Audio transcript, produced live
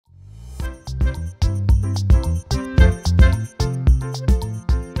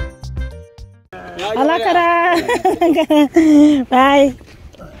Kara. Bye.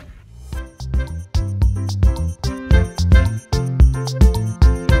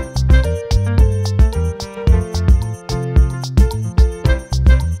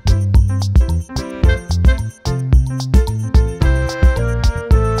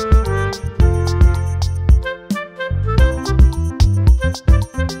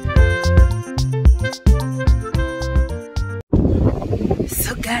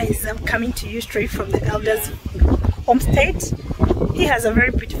 Guys, I'm coming to you straight from the elder's homestead. He has a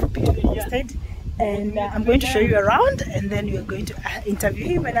very beautiful homestead, and I'm going to show you around, and then we're going to interview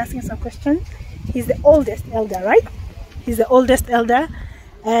him and ask him some questions. He's the oldest elder, right? He's the oldest elder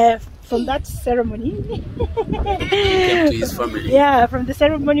from that ceremony. He came to his family. Yeah, from the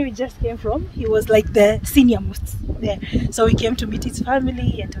ceremony we just came from. He was like the senior most there. So we came to meet his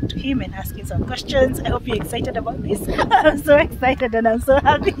family and talk to him and ask him some questions. I hope you're excited about this. I'm so excited and I'm so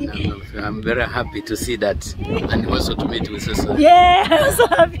happy. I'm very happy to see that, and also to meet with us. Yeah, I'm so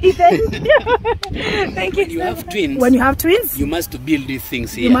happy. Thank you. Thank you. When you have twins, when you have twins, you must build these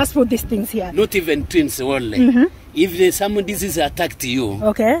things here. You must put these things here. Not even twins only. If some disease attacks you,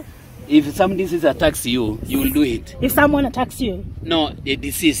 okay. If some disease attacks you, you will do it. If someone attacks you? No, a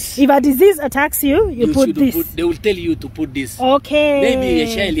disease. If a disease attacks you, you put this. They will tell you to put this. Okay. Maybe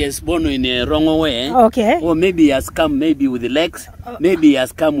a child is born in a wrong way. Okay. Or maybe he has come maybe with the legs. Maybe he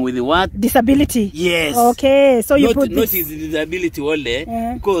has come with what? Disability. Yes. Okay. So you put this. Not his disability only.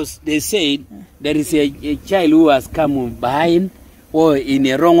 Because they say there is a child who has come behind or in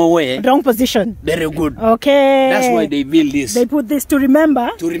a wrong way. Wrong position. Very good. Okay. That's why they build this. They put this to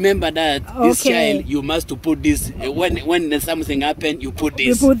remember. To remember that this child, you must to put this. When something happens, you put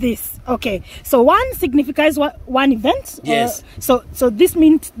this. You put this. Okay. So one signifies one event. Yes. So this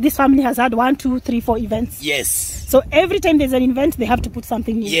means this family has had 1, 2, 3, 4 events. Yes. So every time there's an event, they have to put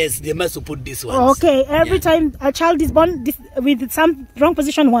something in. Yes, they must put this one. Okay. Every time a child is born with some wrong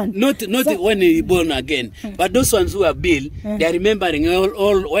position one. Not so, when he born again, but those ones who are built, they are remembering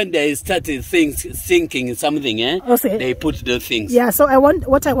all when they started thinking something. Okay. They put those things. Yeah. So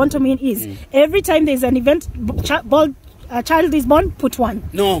what I want to mean is every time there's an event, a child is born, put one.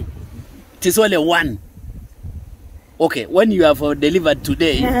 No, it is only one. Okay, when you have delivered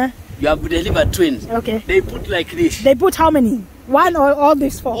today. You have delivered twins. Okay. They put like this. They put how many? One or all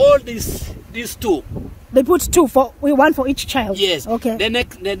these 4? All these 2. They put 2 one for each child. Yes. Okay. The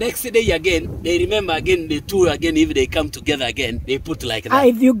next day again, they remember again the 2 again. If they come together again, they put like that.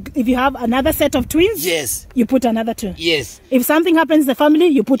 If you have another set of twins, yes, you put another 2. Yes. If something happens in the family,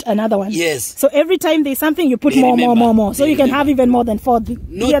 you put another one. Yes. So every time there's something, you put more. So you can have even more than 4.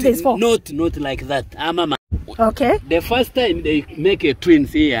 Here there's 4. Not like that. Mama. Okay. The first time they make a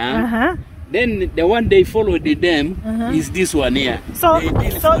twins here. Then the one they followed them is this one here. So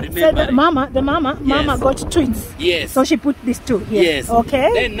the mama got twins. Yes. So she put these 2 here. Yes.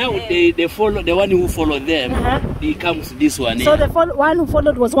 Okay. Then now they follow the one who followed them. He comes this one here. So the one who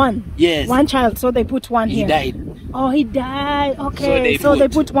followed was 1. Yes. 1 child. So they put 1 here. He died. Oh, he died. Okay. So they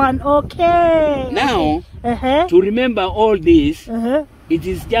put 1. Okay. Now to remember all this. It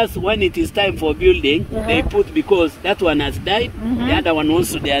is just when it is time for building, they put, because that one has died, the other one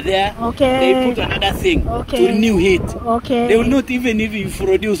also they are there. Okay. They put another thing to renew it. Okay. They will not even if you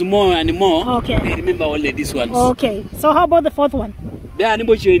produce more and more. Okay. They remember only this one. Okay. So how about the 4th one?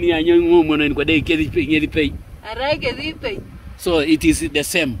 So it is the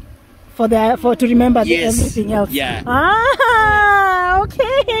same. For to remember everything else. Yeah. Ah,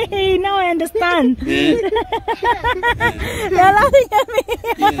 okay. Now I understand. They're laughing at me.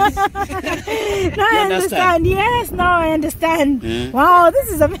 Now I understand. Yes, now I understand. Wow, this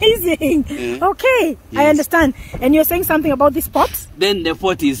is amazing. Okay, I understand. And you're saying something about this pot? Then the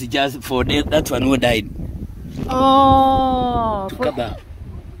pot is just for that one who died. Oh. To cover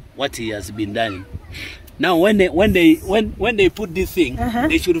what he has been done. Now, when they put this thing,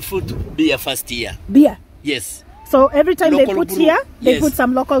 they should put beer first here. Beer. Yes. So every time they put here, they put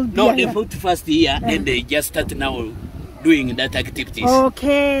some local beer. No, they put first here, then they just start now doing that activities.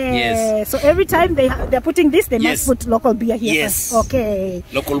 Okay. Yes. So every time they're putting this, they must put local beer here. Yes. First. Okay.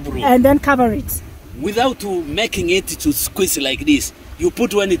 Local brew. And then cover it. Without making it to squeeze like this. You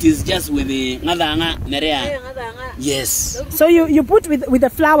put when it is just with the nerea. Yes. So you put with the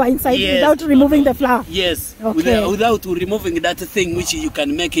flour inside without removing the flour. Yes. Okay. Without removing that thing which you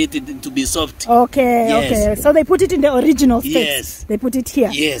can make it to be soft. Okay. Yes. Okay. So they put it in the original state. Yes. They put it here.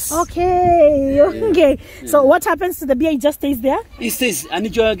 Yes. Okay. Yeah. Okay. So what happens to the beer? It just stays there. It stays.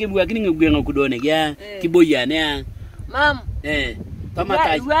 Anicho we are getting a kudonegia kiboya ne. Mom.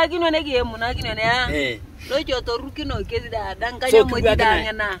 Pamata. Wagino ne ge munagino ne ya. Lojo to rukino kezida danganya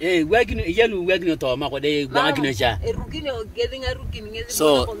mojida na. Wagino yelu wagino to ma ko de wagino cha. Rukino gezinga rukini ngezi.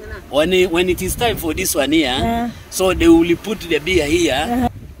 So when it is time for this one here, so they will put the beer here.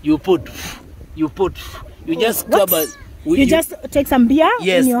 You just cover. You just take some beer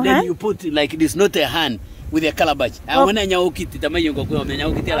in your then hand? you put like this, not a hand, with a calabash. I want to know it. The man you go I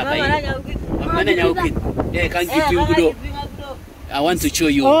can't give you good. I want to show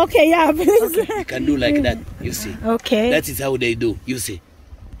you. Okay, yeah, please. You can do like that. You see. Okay. That is how they do. You see.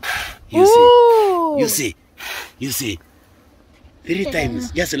 You see. 3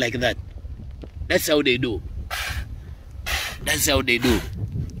 times, just like that. That's how they do.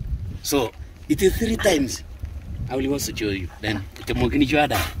 So it is 3 times. I will also show you. Then So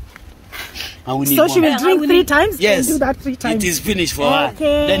she will drink 3 times? Yes. And do that 3 times. It is finished for her.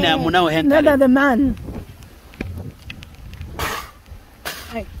 Then I'm now Another the man.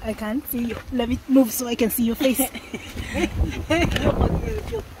 I can't see you. Let me move so I can see your face.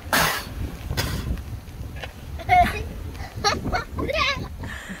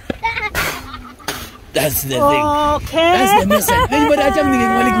 That's the thing. Okay. That's the message.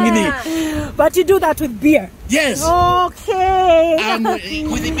 But you do that with beer? Yes. Okay. And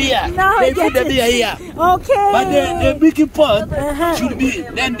with the beer. Now They put the beer here. Okay. But the big pot should be,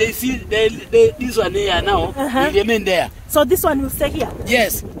 then they see this one here now, will remain there. So this one will stay here?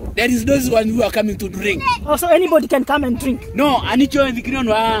 Yes. There is those one who are coming to drink. Oh, so anybody can come and drink? No, anicho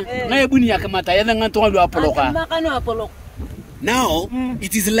ndikinonwa na ebuni yakamata yadha nganto apoloka. Now,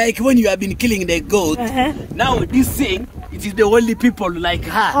 it is like when you have been killing the goat. Now, this thing, it is the only people like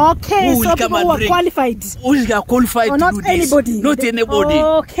her who will come and drink. Qualified. Who is qualified to not do anybody. This. Not anybody.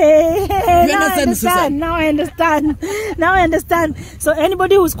 Okay. You understand? Now I understand. So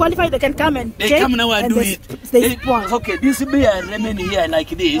anybody who is qualified, they can come and they come now and do it. Okay, this beer remain here like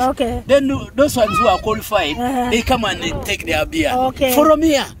this. Okay. Then those ones who are qualified, they come and take their beer. Okay. From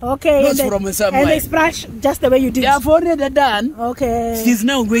here. Okay. Not from somewhere. And they splash just the way you did. They have already done. Okay. She's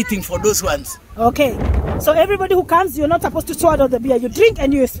now waiting for those ones. Okay. So everybody who comes, you're not supposed to swallow the beer. You drink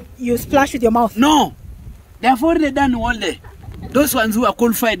and you splash with your mouth. No. They have already done all day. Those ones who are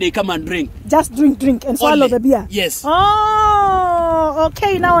qualified, they come and drink. Just drink and swallow the beer? Yes. Oh,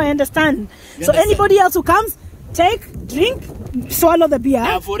 okay. Now I understand. So anybody else who comes, take, drink, swallow the beer.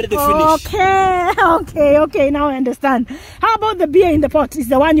 I have already finished. Okay. Now I understand. How about the beer in the pot? Is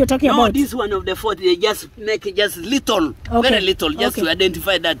the one you're talking about? No, this one of the 40, they just make it just little, very little, just to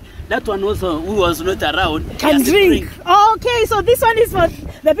identify that one also who was not around can drink. Okay, so this one is for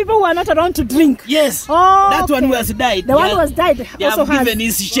the people who are not around to drink. Yes. Oh, that one who has died. The one who has died also has given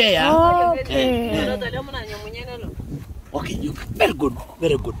his share. Okay. Okay, very good.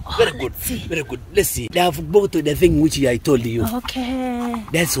 Let's see. They have bought the thing which I told you. Okay.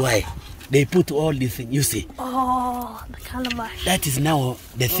 That's why they put all these things. You see. Oh, the calabash. That is now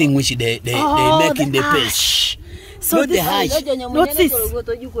the thing which they make in the paste. So not the hash. Not this.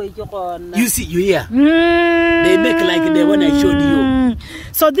 You see, you hear? They make like the one I showed you.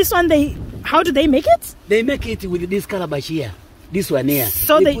 So this one, how do they make it? They make it with this calabash here. This one here.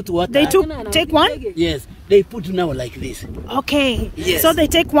 So they put water. They take one? Yes. They put now like this. Okay. Yes. So they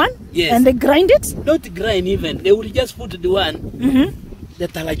take one? Yes. And they grind it? Not grind even. They will just put the one. The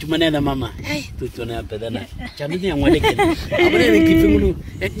talachumana mama. Hey, tutona pedana. Chamini amwaleke. Amane nikifungulu.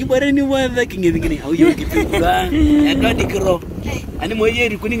 You bare ni wa thinking ngini. How you kifungula? Ngadi kiro. Ani moye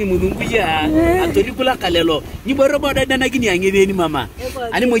rikuningi mudungu ya. Atori kula kalelo. Ni bare boda dana gini angebe ni mama.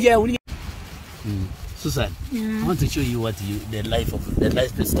 Ani moye Susan, I want to show you the life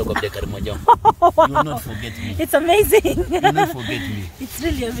stock of the KARAMOJONG. You will not forget me. It's amazing. You will not forget me. It's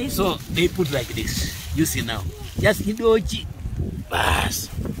really amazing. So they put like this. You see now. Just idoji. Bas.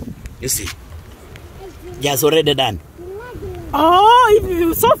 You see. Just already done.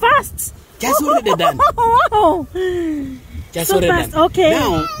 Oh, so fast. Just already done. Wow. Just so already fast. done. Okay.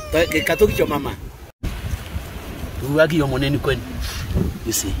 Now, katoki cho mama. Uwagi yo moneni kweni.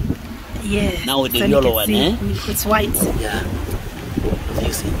 You see. Yes. Now the yellow one, It's white. Yeah.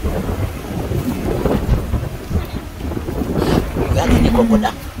 You see.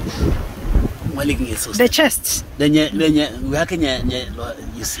 The chest.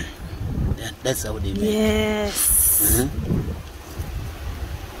 You see. That's how they make. Yes.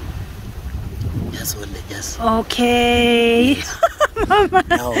 Just. Okay. Mama.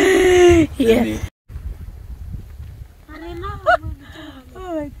 Now, yeah.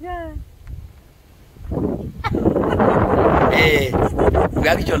 Oh my God. We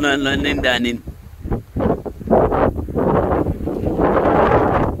actually learning that.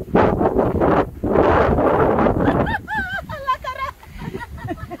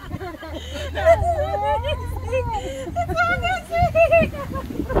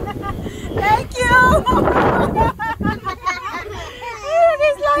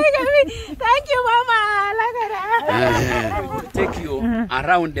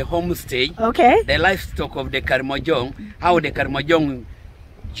 around the homestead. Okay. The livestock of the Karamojong, how the Karamojong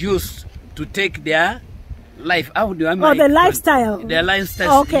used to take their life. How do I mean? Oh, the lifestyle. The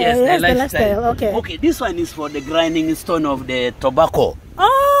lifestyle. Okay, yes, yes, the lifestyle. Okay. Okay, this one is for the grinding stone of the tobacco.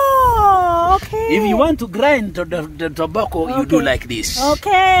 Oh, okay. If you want to grind the tobacco, you do like this.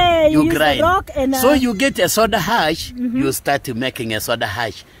 Okay. You use grind. the rock and, so you get a soda ash, you start making a soda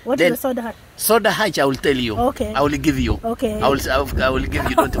ash. What then, is the soda ash? Soda ash, I will tell you. Okay. I will give you. Okay. I will give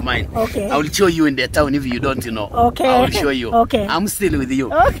you, don't mind. Okay. I will show you in the town if you don't know. Okay. I will show you. Okay. I'm still with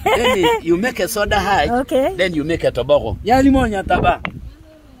you. Okay. Then you make a soda ash. Okay. Then you make a tobacco. Ya limonya taba.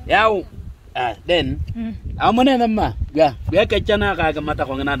 Yao. Then amone nama. Ya kachana ka mata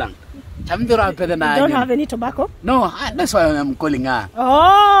ko ngadang. You don't have any tobacco? No, that's why I'm calling her. Oh.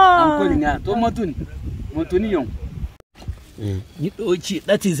 I'm calling her. To motuni yong.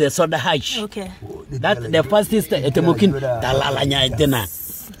 That is a soda ash. Okay. That the first is etemokin talalanya etena.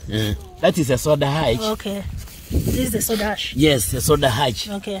 That is a soda ash. Okay. This is the soda ash. Yes, the soda ash.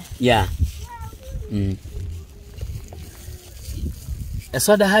 Okay. Yeah. A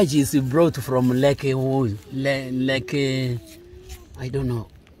soda ash is brought from like I don't know.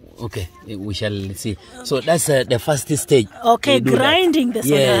 Okay, we shall see. So that's the first stage. Okay, grinding the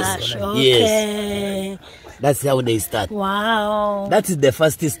soda ash. Okay. Yes. That's how they start. Wow. That is the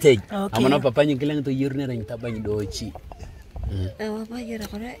first stage. Okay. Amana papa nyikilang to yurne ra ntabany dochi.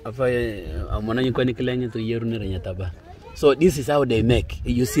 Amana nyikoni kilang to yurne ra nyataba. So this is how they make.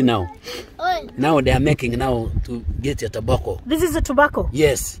 You see now. Now they are making now to get a tobacco. This is a tobacco?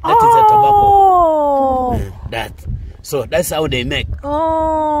 Yes, that is a tobacco. That. So that's how they make.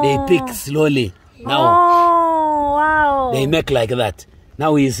 Oh. They pick slowly. Now. Oh, wow. They make like that.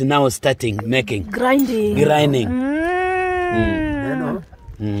 Now he is now starting making. Grinding.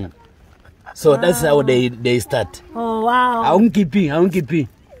 So that's how they start. Oh, wow. Aunkipi.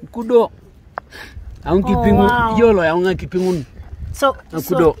 Kudo. Aunkipi yolo aunkipi.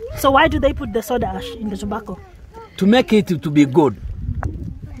 So why do they put the soda ash in the tobacco? To make it to be good.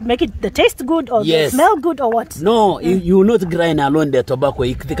 Make it the taste good or the smell good or what? No, you will not grind alone the tobacco.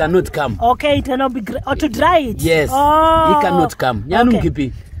 It cannot come. Okay, it cannot be or to dry it. Yes, oh. It cannot come. Yanum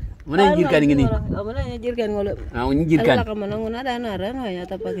kipi. Muna jirkan ngini. Jirkan.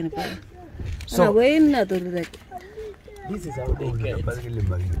 So this is how they get it.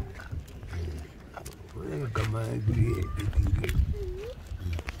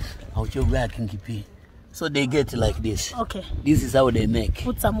 How you back in kipi. So they get like this. Okay. This is how they make.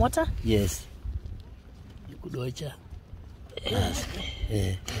 Put some water? Yes. You could watch. Yes.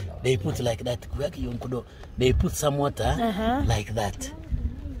 They put like that. They put some water like that.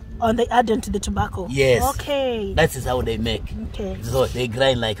 And they add into the tobacco? Yes. Okay. That is how they make. Okay. So they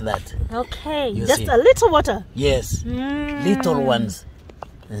grind like that. Okay. Just a little water? Yes. Little ones.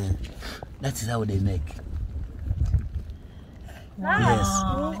 That is how they make.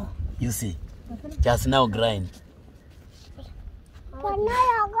 Wow. Yes. You see. Just now grind.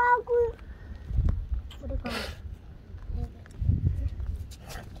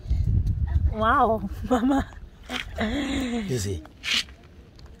 Wow, Mama. You see.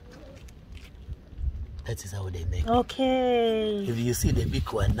 That is how they make. Okay. If you see the big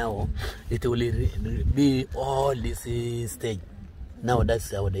one now, it will be all this stage. Now that's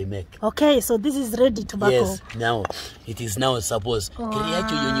how they make. Okay, so this is ready tobacco. Yes, now it is now supposed.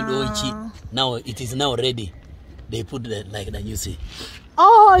 Now it is now ready. They put that like that, you see.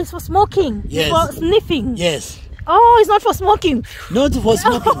 Oh, it's for smoking. Yes. For sniffing. Yes. Oh, it's not for smoking. Not for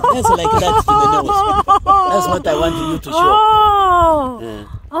smoking. That's like that to the nose. That's what I want you to show. Oh.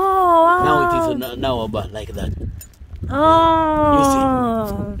 Oh, wow. Now it is now about like that.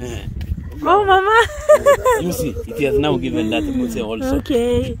 Oh. You see. Oh, Mama. You see, it has now given that also.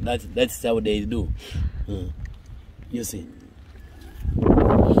 Okay. That's how they do. You see.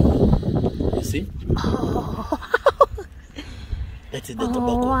 You see? Oh. That is the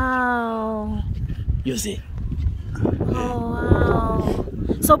tobacco. Wow. You see? Oh, wow.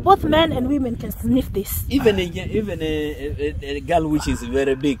 So both men and women can sniff this. Even a girl which is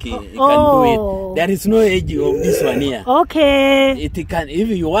very big can do it. There is no age of this one here. Okay. It can, if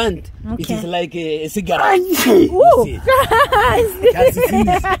you want. Okay. It is like a cigarette.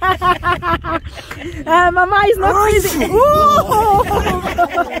 Mama is not breathing.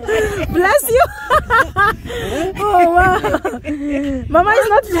 Bless you. Oh wow. Mama is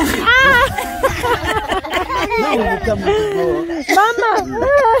not. Mama,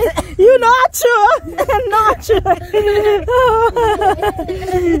 you not you. Not you.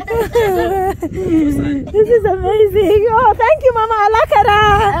 This is amazing. Oh, thank you, Mama.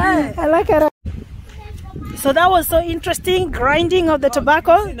 Alakara. So So that was so interesting, grinding of the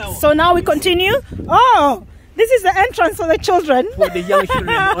tobacco. So now we continue. Oh, this is the entrance for the children. For the young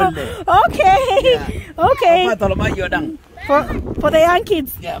children only. Okay. Yeah. Okay. For the young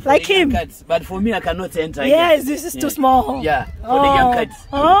kids, yeah, like him. Kids. But for me, I cannot enter. Yes, this is too small. Yeah, for the young kids.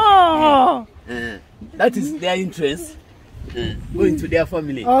 Oh. That is their entrance. Going to their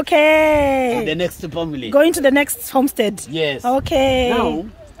family. Okay. To the next family. Going to the next homestead. Yes. Okay. Now,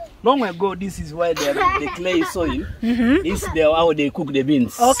 long ago, this is why the clay soil. This is how they cook the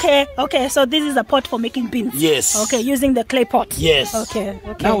beans. Okay. Okay. So this is a pot for making beans. Yes. Okay. Using the clay pot. Yes. Okay.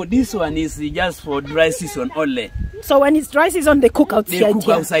 Okay. Now this one is just for dry season only. So when it's dry season, they cook outside. They cook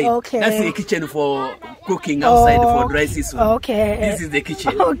outside. Okay. That's the kitchen for cooking outside for dry season. Okay. This is the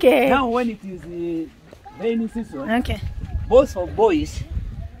kitchen. Okay. Now when it is rainy season. Okay. Both for boys,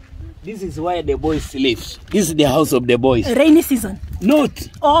 this is where the boys sleep. This is the house of the boys. Rainy season? Not.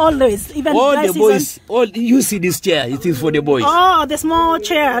 Always. Even all dry the season? boys, all you see this chair, it is for the boys. Oh, the small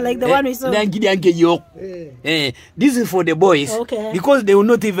chair, like the one we saw. This is for the boys. Okay. Because they will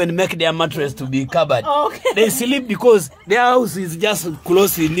not even make their mattress to be covered. Okay. They sleep because their house is just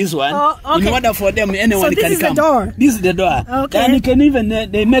close in this one. Oh, okay. In order for them, anyone so can come. this is the door? This is the door. Okay. Then you can even,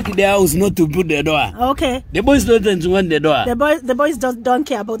 they make their house not to put the door. Okay. The boys don't want the door. The boys don't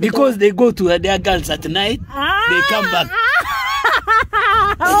care about the door. Because they go to their girls at night, they come back.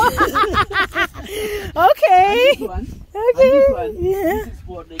 Okay. And this one, Yeah. This is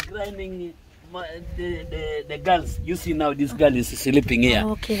for the grinding. The girls, you see now this girl is sleeping here.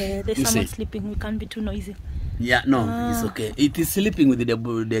 Okay, there's someone sleeping. We can't be too noisy. Yeah, no, it's okay. It is sleeping with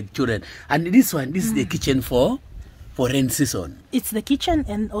the children. And this one, this is the kitchen for rain season. It's the kitchen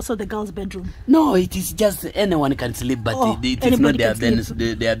and also the girls' bedroom. No, it is just anyone can sleep, but it is not their beds.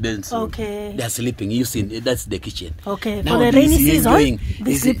 Their beds. Okay. They are sleeping. You see, that's the kitchen. Okay. Now, for the rainy season,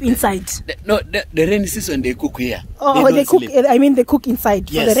 they sleep inside. The rainy season they cook here. Oh, they cook. Sleep. I mean, they cook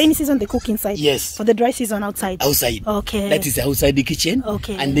inside. Yes. For the rainy season, they cook inside. Yes. For the dry season, outside. Outside. Okay. That is outside the kitchen.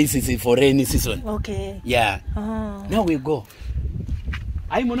 Okay. And this is for rainy season. Okay. Yeah. Oh. Now we go.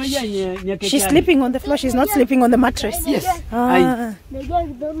 She's sleeping on the floor. She's not sleeping on the mattress. Yes. Ah.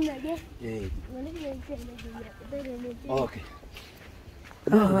 Okay.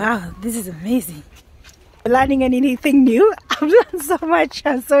 Oh wow, this is amazing. Learning anything new. I've learned so much.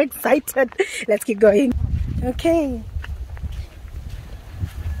 I'm so excited. Let's keep going. Okay.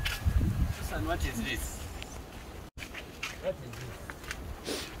 Son, what is this? What is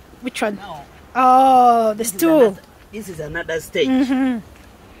this? Which one? Now, oh, the stool. This is another stage.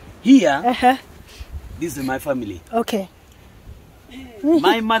 Here, this is my family. Okay.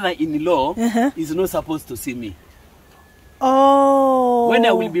 My mother-in-law is not supposed to see me. Oh. When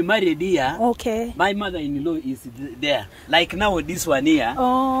I will be married here, okay, my mother-in-law is there. Like now, this one here.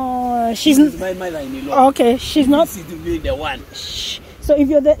 Oh, this is my mother-in-law. Okay, she's not. This is be the one. So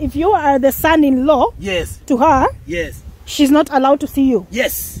if you are the son-in-law, yes, to her, yes, she's not allowed to see you.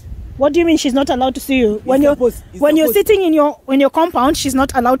 Yes. What do you mean she's not allowed to see you? When you're sitting in your compound, she's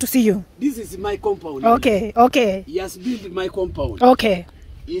not allowed to see you. This is my compound. Okay, okay. He has built my compound. Okay.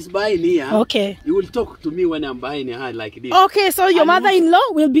 He's buying here. Okay. He will talk to me when I'm buying her like this. Okay, so your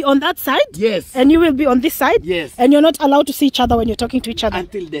mother-in-law will be on that side? Yes. And you will be on this side? Yes. And you're not allowed to see each other when you're talking to each other?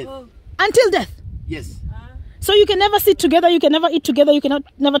 Until death. Until death? Yes. So you can never sit together, you can never eat together, you cannot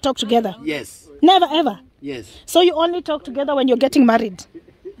never talk together? Yes. Never ever? Yes. So you only talk together when you're getting married?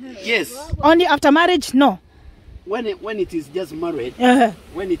 Yes. Only after marriage? No. When it is just married,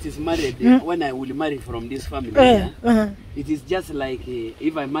 when it is married, when I will marry from this family, it is just like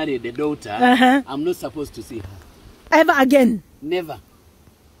if I marry the daughter, I'm not supposed to see her. Ever again? Never.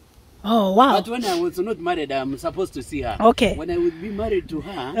 Oh, wow. But when I was not married, I'm supposed to see her. Okay. When I will be married to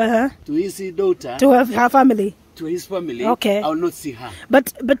her, to his daughter, to her family, to his family, okay, I will not see her.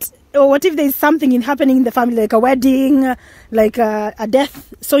 But what if there's something happening in the family, like a wedding, like a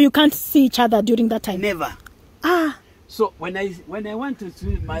death, so you can't see each other during that time? Never. Ah. So when I want to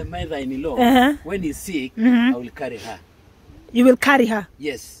see my mother-in-law, when he's sick, I will carry her. You will carry her?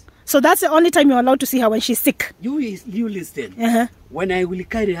 Yes. So that's the only time you're allowed to see her, when she's sick? You listen. When I will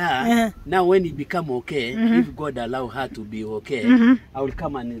carry her, now when it become okay, if God allow her to be okay, I will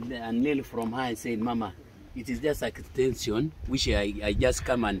come and kneel from her and say, Mama, it is just like extension, which I just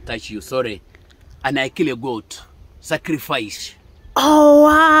come and touch you, sorry. And I kill a goat, sacrifice. Oh,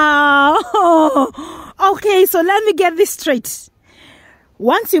 wow. Okay, so let me get this straight.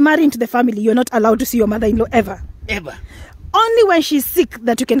 Once you marry into the family, you're not allowed to see your mother-in-law ever? Ever. Only when she's sick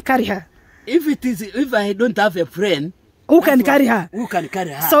that you can carry her? If I don't have a friend, who can carry her. Who can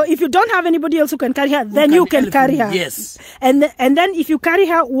carry her. So if you don't have anybody else who can carry her, then you can carry her. Yes. And then if you carry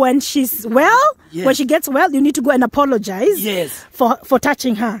her when she's well, when she gets well, you need to go and apologize for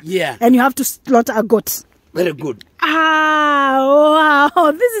touching her. Yeah. And you have to slaughter a goat. Very good. Ah,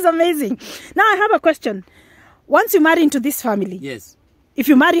 wow. This is amazing. Now I have a question. Once you marry into this family, if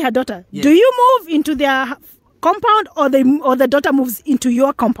you marry her daughter, do you move into their compound or the daughter moves into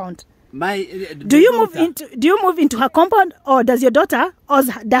your compound? Do you move into her compound, or does her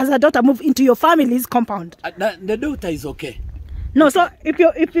daughter move into your family's compound? The daughter is okay. No, so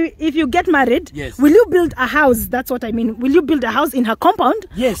if you get married, will you build a house? That's what I mean. Will you build a house in her compound?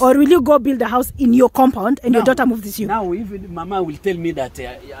 Yes. Or will you go build a house in your compound and your daughter moves with you? Now, if Mama will tell me that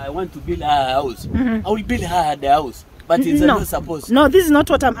I want to build her a house, I will build her the house. But it's not supposed. No, this is not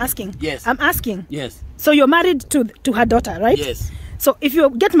what I'm asking. Yes. I'm asking. Yes. So you're married to her daughter, right? Yes. So if you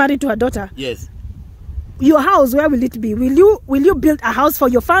get married to her daughter, yes, your house, where will it be? Will you build a house for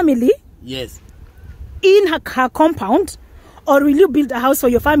your family? Yes. In her compound, or will you build a house for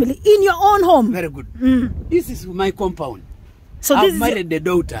your family in your own home? Very good. This is my compound. So I've married the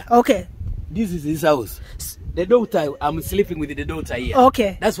daughter. Okay. This is his house. The daughter, I'm sleeping with the daughter here.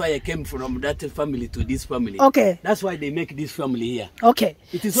 Okay. That's why I came from that family to this family. Okay. That's why they make this family here. Okay.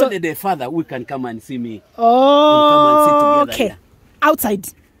 It is only the father who can come and see me. Oh, and come and sit together here. Outside?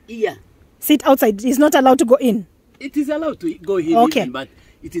 Yeah. Sit outside. He's not allowed to go in? It is allowed to go in, but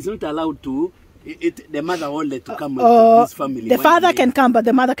it is not allowed to... the mother only to come to this family. The father can come, but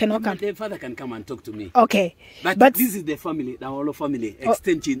the mother cannot come. The father can come and talk to me. Okay. But this is the family, the whole family,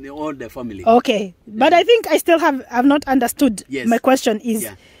 extension, all the family. Okay. But I think I still have not understood. Yes. My question is,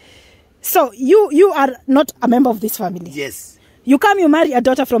 so you are not a member of this family? Yes. You marry a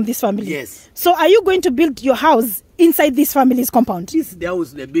daughter from this family? Yes. So are you going to build your house inside this family's compound? This is the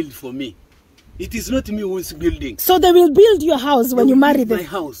house they build for me. It is not me who is building. So they will build your house when you marry them? My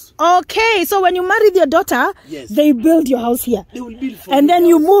house. Okay, so when you marry their daughter, they build your house here. They will build for and me. And then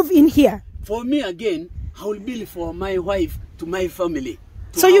you move in here. For me again, I will build for my wife to my family.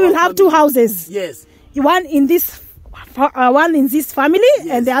 So you will have 2 houses? Yes. One in this family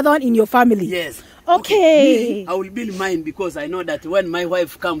and the other one in your family? Yes. Okay. I will build mine because I know that when my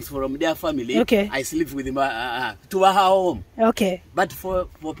wife comes from their family, I sleep with my to her home. Okay. But for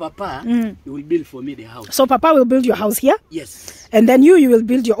Papa, he will build for me the house. So Papa will build your house here? Yes. And then you will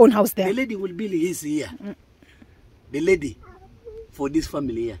build your own house there? The lady will build his here. The lady for this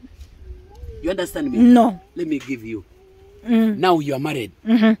family here. You understand me? No. Let me give you. Now you are married.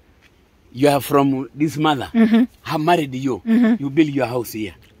 You are from this mother. Have married you. You build your house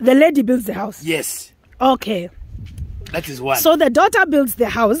here. The lady builds the house? Yes. Okay. That is one. So the daughter builds the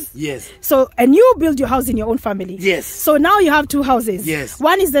house? Yes. So, and you build your house in your own family? Yes. So now you have 2 houses? Yes.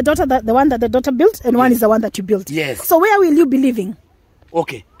 One is the one that the daughter built, and one is the one that you built? Yes. So where will you be living?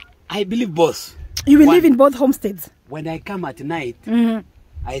 Okay. I believe both. You will live in both homesteads? When I come at night,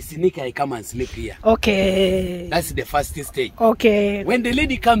 I come and sleep here. Okay. That's the first stage. Okay. When the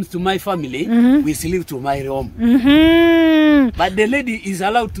lady comes to my family, we sleep to my home. But the lady is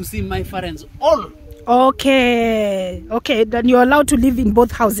allowed to see my parents all. Okay. Okay, then you're allowed to live in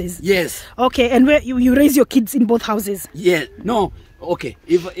both houses? Yes. Okay, and where you raise your kids in both houses? Yeah. No. Okay.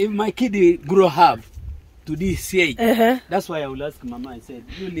 If my kid grow up to this age, that's why I will ask Mama, I said,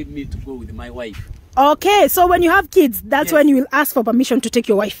 you leave me to go with my wife. Okay, so when you have kids, that's when you will ask for permission to take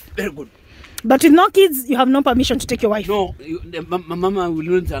your wife. Very good. But with no kids, you have no permission to take your wife. No, Mama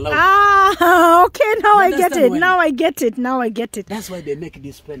will not allow. Ah, okay, now I get it. Now I get it. Now I get it. That's why they make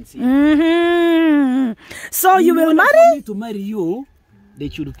this fancy. So you will marry? For me to marry you, they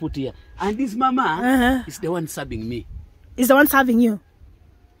should put here. And this Mama is the one serving me. Is the one serving you?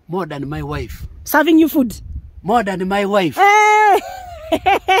 More than my wife. Serving you food? More than my wife. Hey!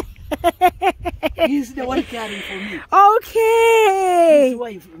 He's the one caring for me. Okay. His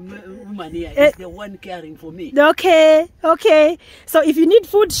wife, woman here, is the one caring for me. Okay, okay. So if you need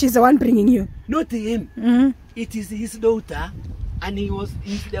food, she's the one bringing you. Not him. It is his daughter, and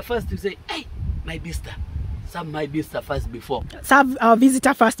he's the first to say, hey, my visitor. Serve my visitor first before. Serve our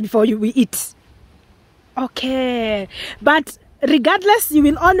visitor first before we eat. Okay. But regardless, you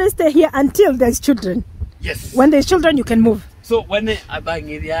will always stay here until there's children. Yes. When there's children, you can move. So when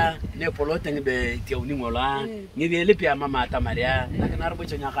abangiria ne poloteng be tiaunimola ngiye lepia mama tamaria nakanarbo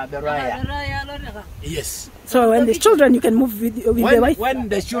chonyaka beraya. Yes. So when there's children, you can move with the wife. When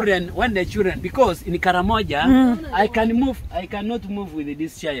the children, because in Karamoja, I cannot move with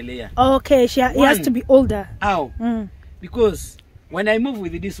this child here. Okay, he has to be older. How? Because when I move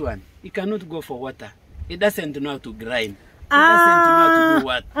with this one, he cannot go for water. He doesn't know how to grind. doesn't know how to do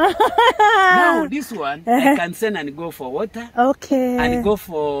what. Now this one, I can send and go for water. Okay. And go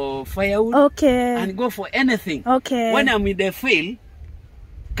for firewood. Okay. And go for anything. Okay. When I'm in the field,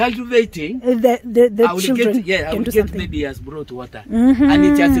 cultivating, the I will children get, I will get something. maybe he has brought water. And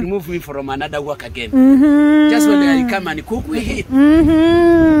it has removed me from another work again. Just when I come and cook, we eat.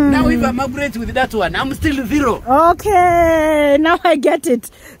 Now if I migrate with that one, I'm still 0. Okay, now I get it.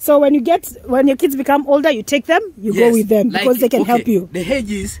 So when your kids become older, you take them, you go with them, because they can help you. The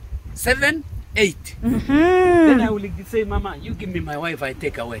age is 7, 8. Then I will say, Mama, you give me my wife, I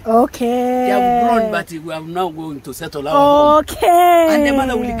take away. Okay. They have grown, but we are now going to settle our home. And the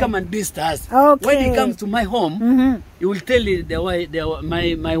mother will come and visit us. When he comes to my home, he will tell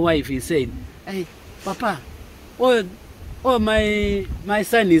my wife, he said, hey, Papa, my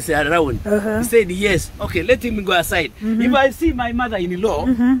son is around. He said, yes. Okay, let him go aside. If I see my mother-in-law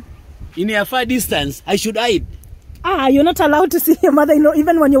in a far distance, I should hide. You're not allowed to see your mother-in-law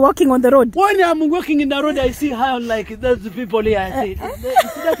even when you're walking on the road. When I'm walking in the road, I see her like those people here. I say, is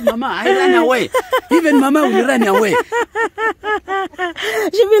that Mama? I run away. Even Mama will run away. She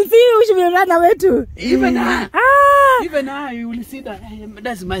will see you, she will run away too. Even her. Even her, you will see that.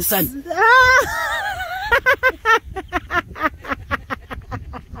 That's my son.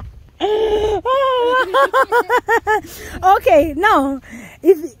 Okay, now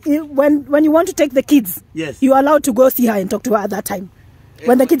when you want to take the kids, yes, you're allowed to go see her and talk to her at that time.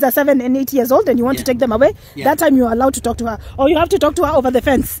 When the kids are 7 and 8 years old and you want to take them away, that time you're allowed to talk to her, or you have to talk to her over the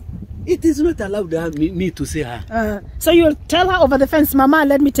fence. It is not allowed me to see her. So you'll tell her over the fence, Mama,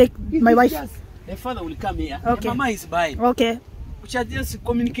 let me take my wife. The father will come here. Okay. Mama is by. Okay. Which are just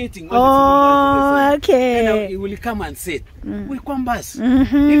communicating. Okay. And he will come and sit. We come back.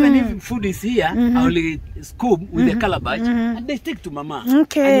 Even if food is here, I will scoop with the calabash and they take to Mama.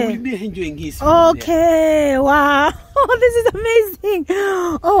 Okay. And he will be enjoying his food. Okay. Wow. This is amazing.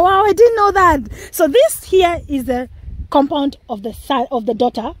 Oh wow, I didn't know that. So this here is the compound of the son of the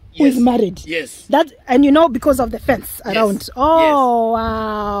daughter who is married. Yes. That, and you know, because of the fence around. Oh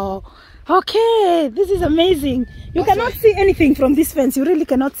wow. Okay, this is amazing. You cannot see anything from this fence. You really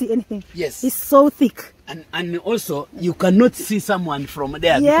cannot see anything. Yes. It's so thick. And also, you cannot see someone from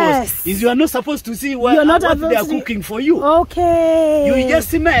there because you are not supposed to see what they are cooking for you. Okay. You just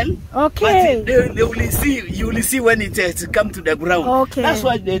smell. Okay. But they will see. You will see when it has come to the ground. Okay. That's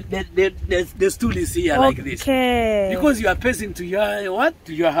why the stool is here like this. Okay. Because you are passing to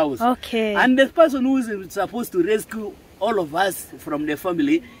your house. Okay. And the person who is supposed to rescue all of us from the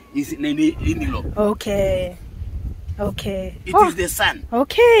family is in-law. Okay. Okay. It is the son.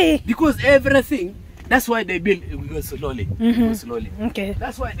 Okay. Because everything, that's why they build slowly. Slowly. Okay.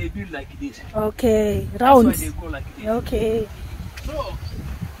 That's why they build like this. Okay. Round. That's why they go like this. Okay. So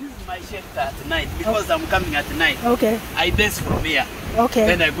this is my shelter at night because I'm coming at night. Okay. I rest from here. Okay.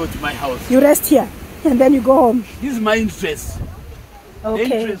 Then I go to my house. You rest here and then you go home. This is my interest. Okay.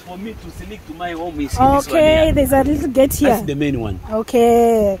 The interest for me to sneak to my home is this one here. There's a little gate here. That's the main one.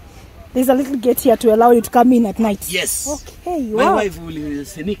 Okay. There's a little gate here to allow you to come in at night. Yes. Okay. My wife will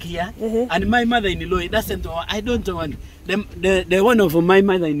sneak here, and my mother-in-law doesn't. I don't want the one of my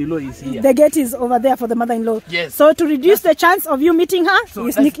mother-in-law is here. The gate is over there for the mother-in-law. Yes. So to reduce the chance of you meeting her, so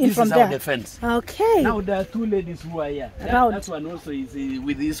you sneak in from there. The fence. Okay. Now there are 2 ladies who are here. That one also is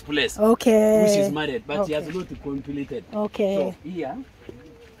with this place. Okay. Which is married, but she has not completed. Okay. So here.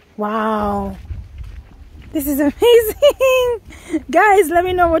 Wow. This is amazing. Guys, let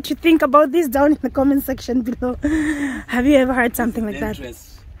me know what you think about this down in the comment section below. Have you ever heard something like that?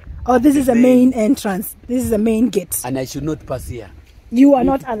 Oh, this is a main entrance. This is a main gate. And I should not pass here. You are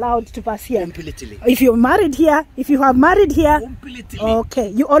not allowed to pass here. Completely. If you're married here, if you have married here. Completely. Okay.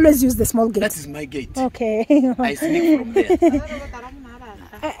 You always use the small gate. That is my gate. Okay. I sneak from there.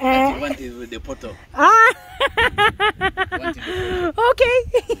 I want it with the portal. Okay.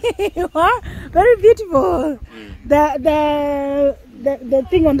 Very beautiful. The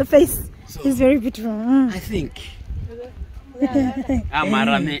thing on the face is very beautiful. I think.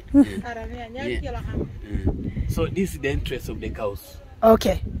 So this is the entrance of the cows.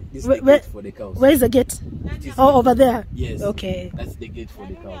 Okay. This is the gate for the cows. Where is the gate? Over there. Yes. Okay. That's the gate for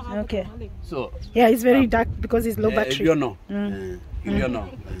the cows. Okay. So yeah, it's very dark because it's low battery. You know.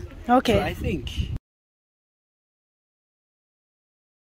 Okay. So I think